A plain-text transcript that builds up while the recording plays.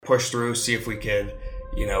push through, see if we could,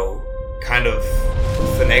 kind of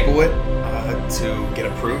finagle it to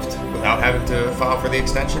get approved without having to file for the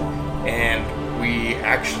extension. And we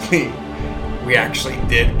actually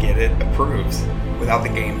did get it approved without the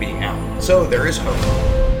game being out. So there is hope.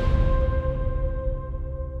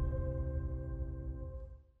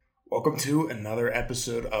 Welcome to another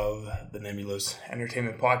episode of the Nebulos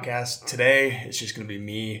Entertainment Podcast. Today, it's just going to be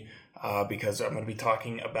me because I'm going to be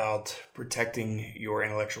talking about protecting your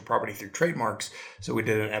intellectual property through trademarks. So we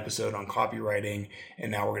did an episode on copywriting,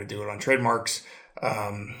 and now we're going to do it on trademarks.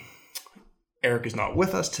 Eric is not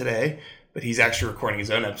with us today, but he's actually recording his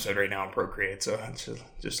own episode right now on Procreate. So it's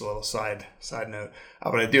just a little side note.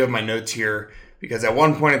 But I do have my notes here because at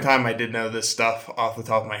one point in time, I did know this stuff off the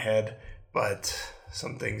top of my head, but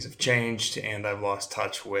some things have changed and I've lost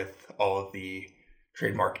touch with all of the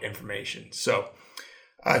trademark information. So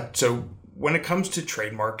when it comes to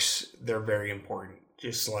trademarks, they're very important,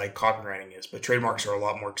 just like copywriting is. But trademarks are a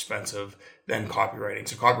lot more expensive than copywriting.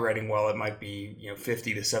 So copywriting, while it might be $50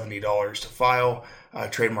 to $70 to file,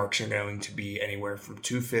 trademarks are going to be anywhere from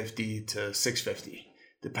 $250 to $650,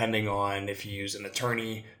 depending on if you use an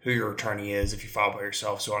attorney, who your attorney is, if you file by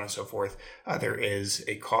yourself, so on and so forth. There is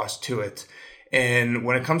a cost to it. And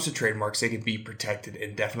when it comes to trademarks, they can be protected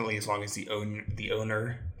indefinitely as long as the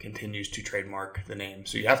owner continues to trademark the name.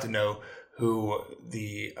 So you have to know who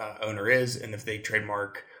the owner is, and if they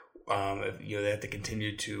trademark, they have to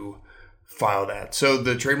continue to file that. So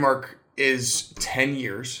the trademark is 10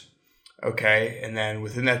 years, okay? And then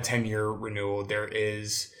within that 10-year renewal, there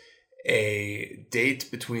is a date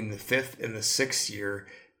between the 5th and the 6th year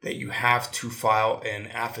that you have to file an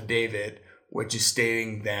affidavit, which is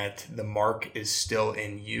stating that the mark is still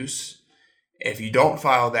in use. If you don't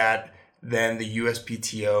file that, then the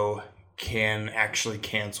USPTO can actually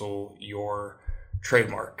cancel your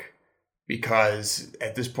trademark, because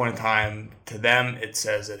at this point in time, to them, it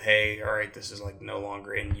says that, hey, all right, this is like no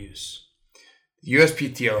longer in use. The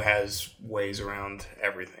USPTO has ways around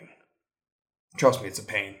everything. Trust me, it's a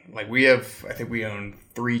pain. Like I think we own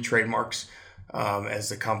 3 trademarks. As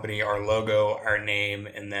the company, our logo, our name,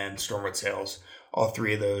 and then Stormwood Sales. All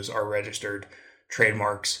 3 of those are registered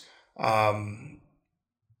trademarks. But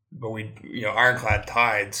Ironclad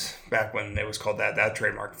Tides, back when it was called that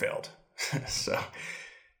trademark failed. So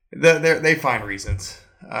they find reasons.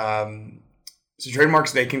 So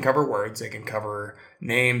trademarks, they can cover words, they can cover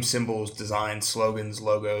names, symbols, designs, slogans,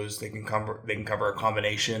 logos. They can cover a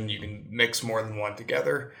combination. You can mix more than one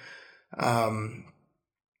together.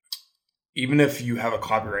 Even if you have a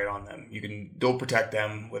copyright on them, you can dual protect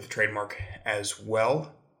them with a trademark as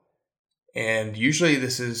well. And usually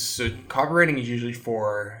copywriting is usually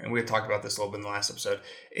for, and we had talked about this a little bit in the last episode,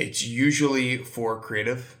 it's usually for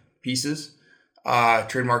creative pieces.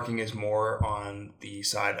 Trademarking is more on the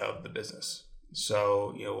side of the business.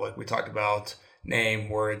 So, like we talked about, name,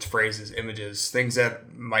 words, phrases, images, things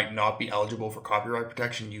that might not be eligible for copyright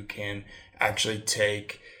protection, you can actually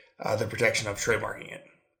take the protection of trademarking it.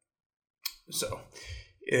 So,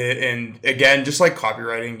 and again, just like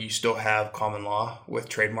copywriting, you still have common law with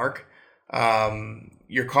trademark.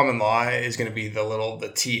 Your common law is going to be the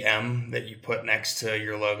TM that you put next to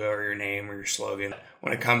your logo or your name or your slogan.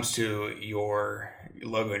 When it comes to your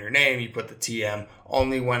logo and your name, you put the TM.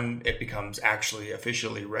 Only when it becomes actually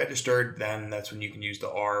officially registered, then that's when you can use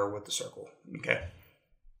the R with the circle. Okay.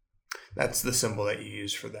 That's the symbol that you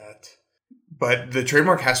use for that. But the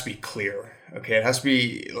trademark has to be clear. Okay, it has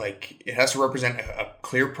to represent a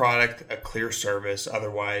clear product, a clear service.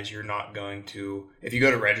 Otherwise, you're not going to, if you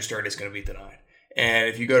go to register it, it's going to be denied. And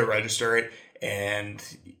if you go to register it and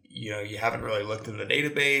you haven't really looked in the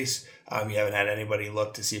database, you haven't had anybody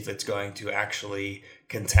look to see if it's going to actually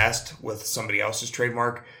contest with somebody else's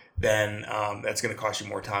trademark, then that's going to cost you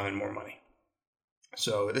more time and more money.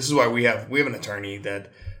 So this is why we have an attorney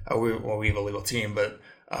that we have a legal team, but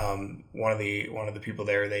one of the people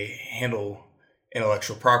there, they handle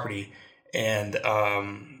intellectual property, and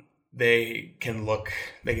they can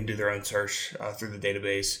do their own search through the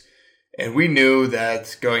database. And we knew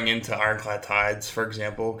that going into Ironclad Tides, for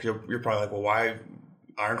example, you're probably like, well, why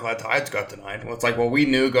Ironclad Tides got denied? Well, it's like, well, we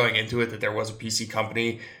knew going into it that there was a PC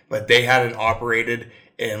company, but they hadn't operated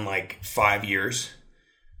in like 5 years.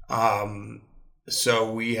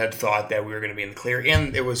 So we had thought that we were going to be in the clear,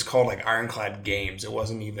 and it was called like Ironclad Games. It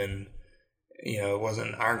wasn't even, it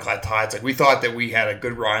wasn't Ironclad Tides. Like we thought that we had a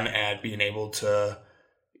good run at being able to,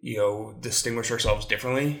 distinguish ourselves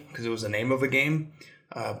differently because it was the name of a game.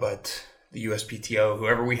 But the USPTO,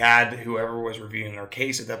 whoever was reviewing our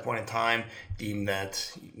case at that point in time, deemed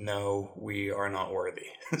that no, we are not worthy.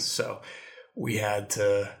 So we had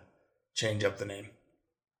to change up the name.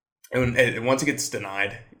 And once it gets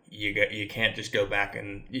denied, you can't just go back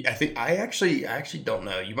and I actually don't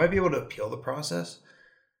know. You might be able to appeal the process.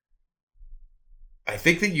 I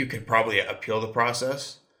think that you could probably appeal the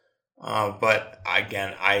process, but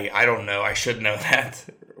again, I don't know. I should know that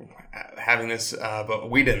having this, but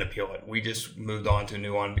we didn't appeal it. We just moved on to a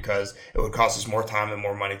new one because it would cost us more time and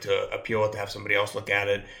more money to appeal it, to have somebody else look at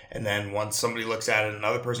it. And then once somebody looks at it,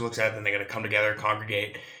 another person looks at it, then they're going to come together,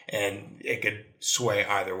 congregate, and it could sway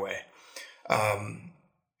either way.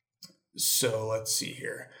 So let's see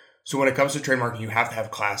here. So when it comes to trademarking, you have to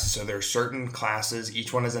have classes. So there are certain classes,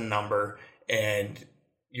 each one is a number, and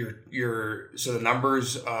so the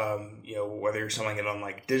numbers, whether you're selling it on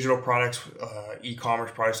like digital products,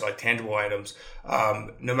 e-commerce products, like tangible items,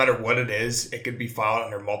 no matter what it is, it could be filed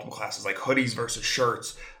under multiple classes, like hoodies versus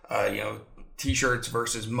shirts, t-shirts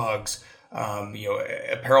versus mugs,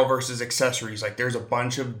 apparel versus accessories. Like there's a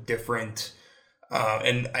bunch of different,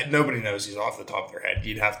 and nobody knows these off the top of their head.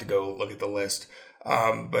 You'd have to go look at the list,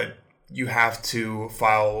 but you have to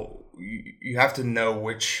file. You have to know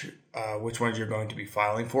which ones you're going to be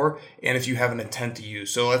filing for, and if you have an intent to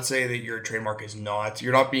use. So let's say that your trademark is it's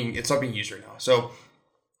not being used right now. So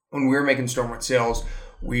when we were making Stormward Sales,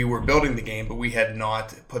 we were building the game, but we had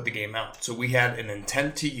not put the game out. So we had an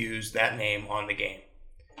intent to use that name on the game.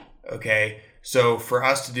 Okay, so for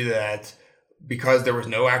us to do that, because there was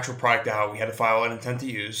no actual product out, we had to file an intent to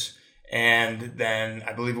use, and then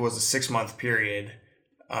I believe it was a 6-month period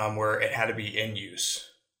where it had to be in use.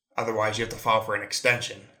 Otherwise, you have to file for an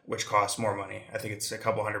extension, which costs more money. I think it's a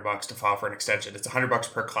couple $100 to file for an extension. It's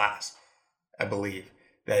 $100 per class, I believe,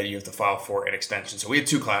 that you have to file for an extension. So we had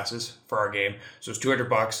 2 classes for our game, so it's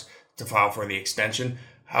 $200 to file for the extension.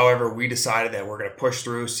 However, we decided that we're going to push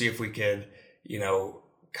through, see if we could,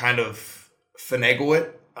 kind of finagle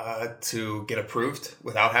it to get approved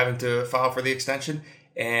without having to file for the extension.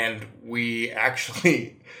 And we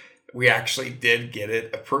actually did get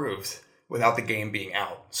it approved without the game being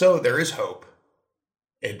out. So there is hope.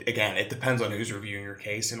 It depends on who's reviewing your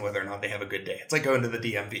case and whether or not they have a good day. It's like going to the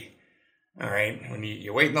DMV. All right. When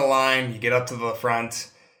you wait in the line, you get up to the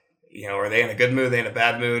front, are they in a good mood? Are they in a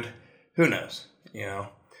bad mood? Who knows?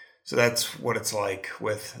 So that's what it's like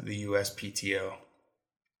with the USPTO.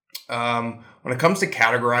 When it comes to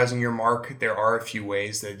categorizing your mark, there are a few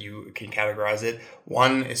ways that you can categorize it.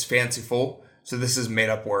 One is fanciful. So this is made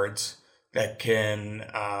up words that can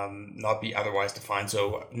not be otherwise defined.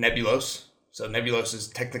 So nebulous. So nebulous is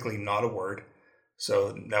technically not a word.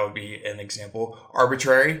 So that would be an example.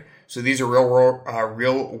 Arbitrary. So these are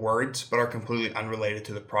real words, but are completely unrelated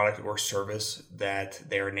to the product or service that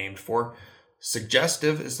they are named for.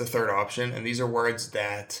 Suggestive is the third option, and these are words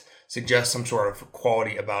that suggest some sort of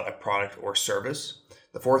quality about a product or service.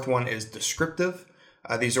 The fourth one is descriptive.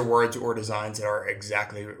 These are words or designs that are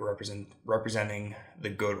exactly representing the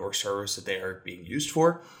good or service that they are being used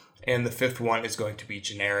for. And the fifth one is going to be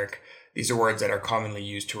generic. These are words that are commonly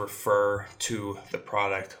used to refer to the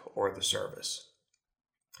product or the service.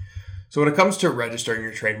 So when it comes to registering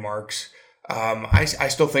your trademarks, I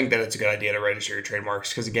still think that it's a good idea to register your trademarks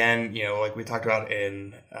because, again, like we talked about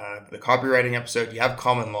in the copywriting episode, you have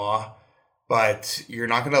common law, but you're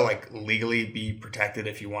not going to legally be protected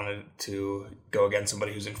if you wanted to go against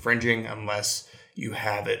somebody who's infringing unless you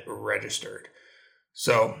have it registered.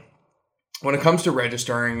 So when it comes to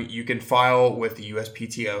registering, you can file with the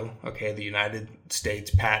USPTO, the United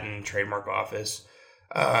States Patent and Trademark Office.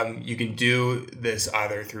 You can do this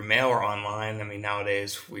either through mail or online. I mean,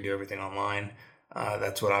 nowadays we do everything online.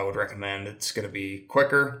 That's what I would recommend. It's going to be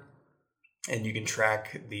quicker and you can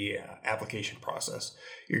track the application process.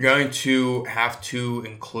 You're going to have to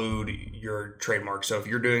include your trademark. So if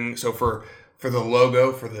you're doing, for the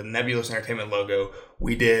logo, for the Nebulous Entertainment logo,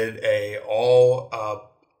 we did an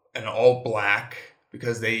all black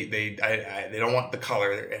because they don't want the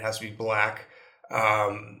color. It has to be black.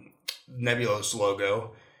 Nebulous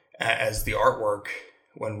logo as the artwork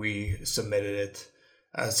when we submitted it.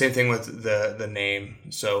 Same thing with the name.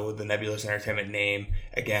 So the Nebulous Entertainment name,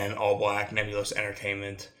 again, all black, Nebulous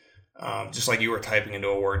Entertainment, just like you were typing into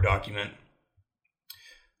a Word document.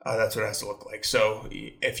 That's what it has to look like. So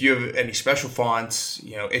if you have any special fonts,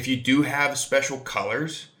 if you do have special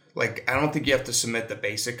colors, I don't think you have to submit the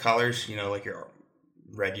basic colors, like your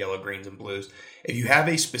red, yellow, greens, and blues. If you have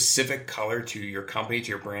a specific color to your company, to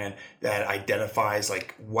your brand that identifies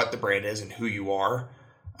what the brand is and who you are,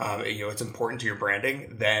 it's important to your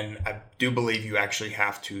branding, then I do believe you actually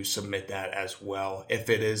have to submit that as well if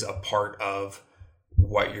it is a part of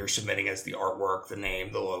what you're submitting as the artwork, the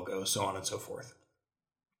name, the logo, so on and so forth.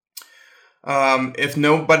 If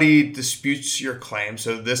nobody disputes your claim,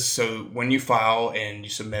 so when you file and you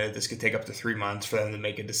submit it, this could take up to 3 months for them to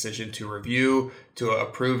make a decision to review, to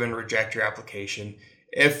approve and reject your application.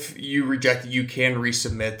 If you reject it, you can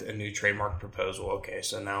resubmit a new trademark proposal. Okay,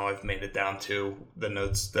 so now I've made it down to the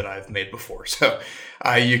notes that I've made before. So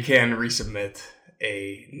you can resubmit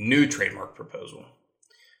a new trademark proposal.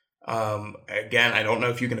 Again, I don't know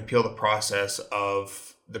if you can appeal the process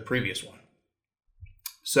of the previous one.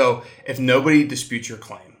 So if nobody disputes your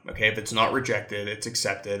claim, okay, if it's not rejected, it's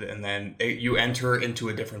accepted, and then you enter into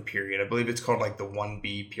a different period. I believe it's called like the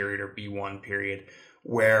 1B period or B1 period,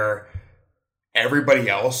 where everybody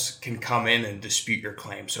else can come in and dispute your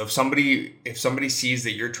claim. So if somebody sees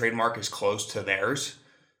that your trademark is close to theirs,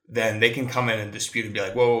 then they can come in and dispute and be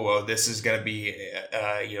like, whoa, this is going to be,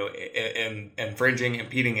 infringing,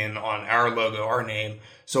 impeding on our logo, our name,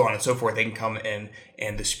 so on and so forth. They can come in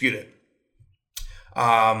and dispute it.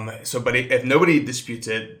 But if nobody disputes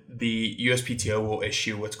it, the USPTO will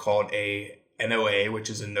issue what's called a NOA, which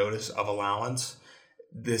is a notice of allowance.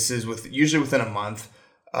 This is usually within a month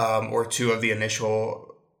or two of the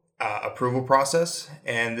initial approval process.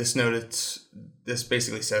 And this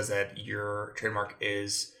basically says that your trademark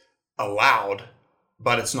is allowed,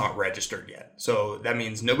 but it's not registered yet. So that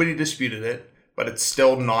means nobody disputed it, but it's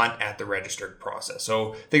still not at the registered process.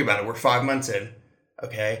 So think about it. We're 5 months in.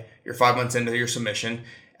 Okay, you're 5 months into your submission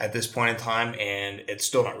at this point in time, and it's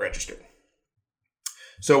still not registered.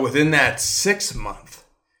 So within that 6 month,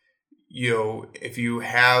 if you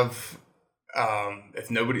have, if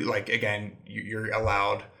nobody, like, again, you're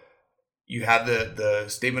allowed, you have the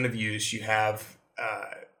statement of use, you have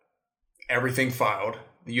everything filed.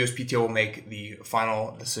 The USPTO will make the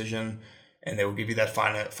final decision, and they will give you that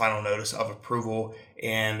final notice of approval,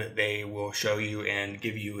 and they will show you and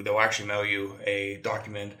they'll actually mail you a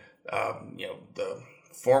document, the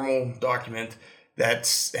formal document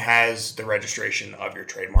that has the registration of your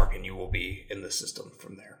trademark, and you will be in the system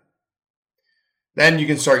from there. Then you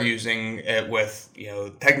can start using it with,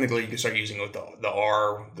 technically you can start using it with the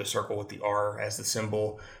R, the circle with the R as the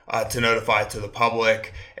symbol to notify to the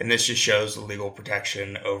public. And this just shows the legal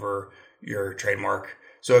protection over your trademark.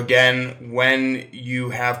 So again, when you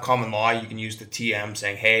have common law, you can use the TM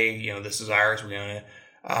saying, hey, this is ours, we own it.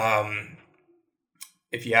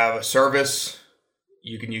 If you have a service,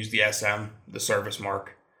 you can use the SM, the service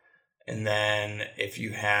mark. And then if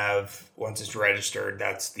you have, once it's registered,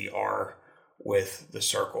 that's the R with the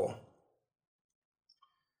circle.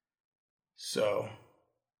 So,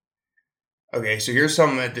 okay, so here's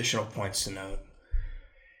some additional points to note.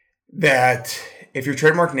 That if your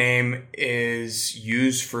trademark name is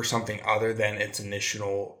used for something other than its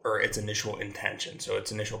initial intention, so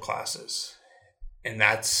its initial classes, and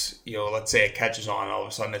that's, let's say it catches on, all of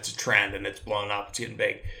a sudden it's a trend and it's blown up, it's getting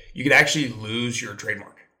big, you could actually lose your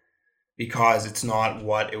trademark because it's not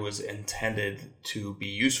what it was intended to be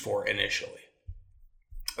used for initially.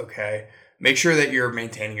 Okay, make sure that you're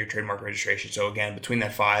maintaining your trademark registration. So again, between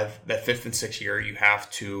that 5th and 6th year, you have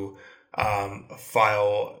to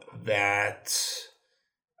file that,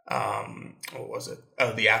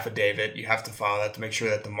 the affidavit. You have to file that to make sure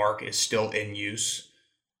that the mark is still in use.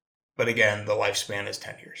 But again, the lifespan is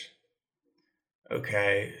 10 years.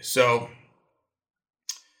 Okay, so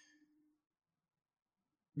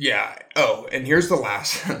yeah. Oh, and here's the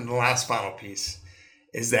last final piece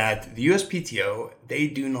is that the USPTO, they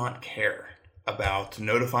do not care about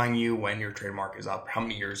notifying you when your trademark is up, how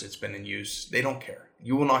many years it's been in use. They don't care.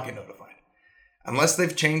 You will not get notified. Unless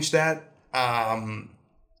they've changed that,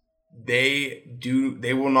 they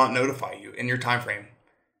will not notify you in your time frame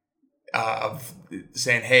of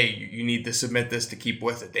saying, hey, you need to submit this to keep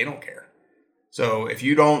with it. They don't care. So if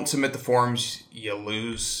you don't submit the forms, you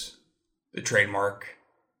lose the trademark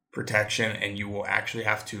protection, and you will actually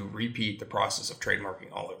have to repeat the process of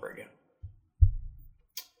trademarking all over again.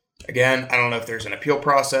 Again, I don't know if there's an appeal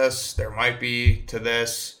process. There might be to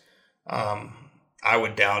this. I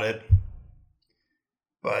would doubt it,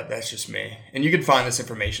 but that's just me. And you can find this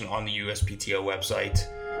information on the USPTO website.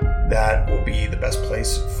 That will be the best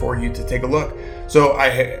place for you to take a look. So I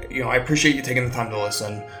appreciate you taking the time to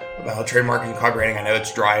listen about trademarking and copywriting. I know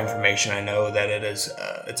it's dry information. I know that it is,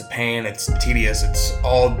 it's a pain, it's tedious, it's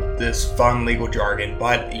all this fun legal jargon,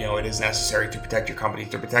 but it is necessary to protect your company,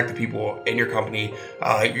 to protect the people in your company,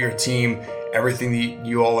 your team, everything that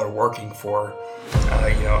you all are working for.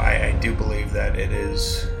 I do believe that it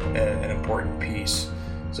is an important piece.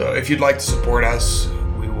 So if you'd like to support us,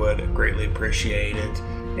 we would greatly appreciate it.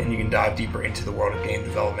 And you can dive deeper into the world of game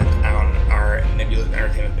development on our Nebulous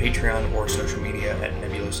Entertainment Patreon or social media at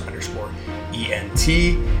nebulous_ENT.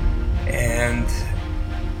 And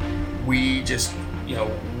we just,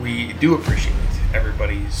 we do appreciate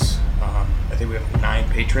everybody's. I think we have 9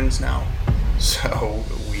 patrons now, so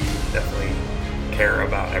we definitely care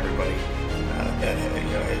about everybody that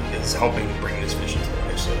is helping bring this vision to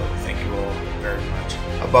life. So thank you all very much.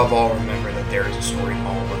 Above all, remember that there is a story in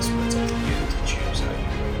all of us, but it's up to you to choose how you.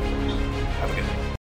 Have a good night.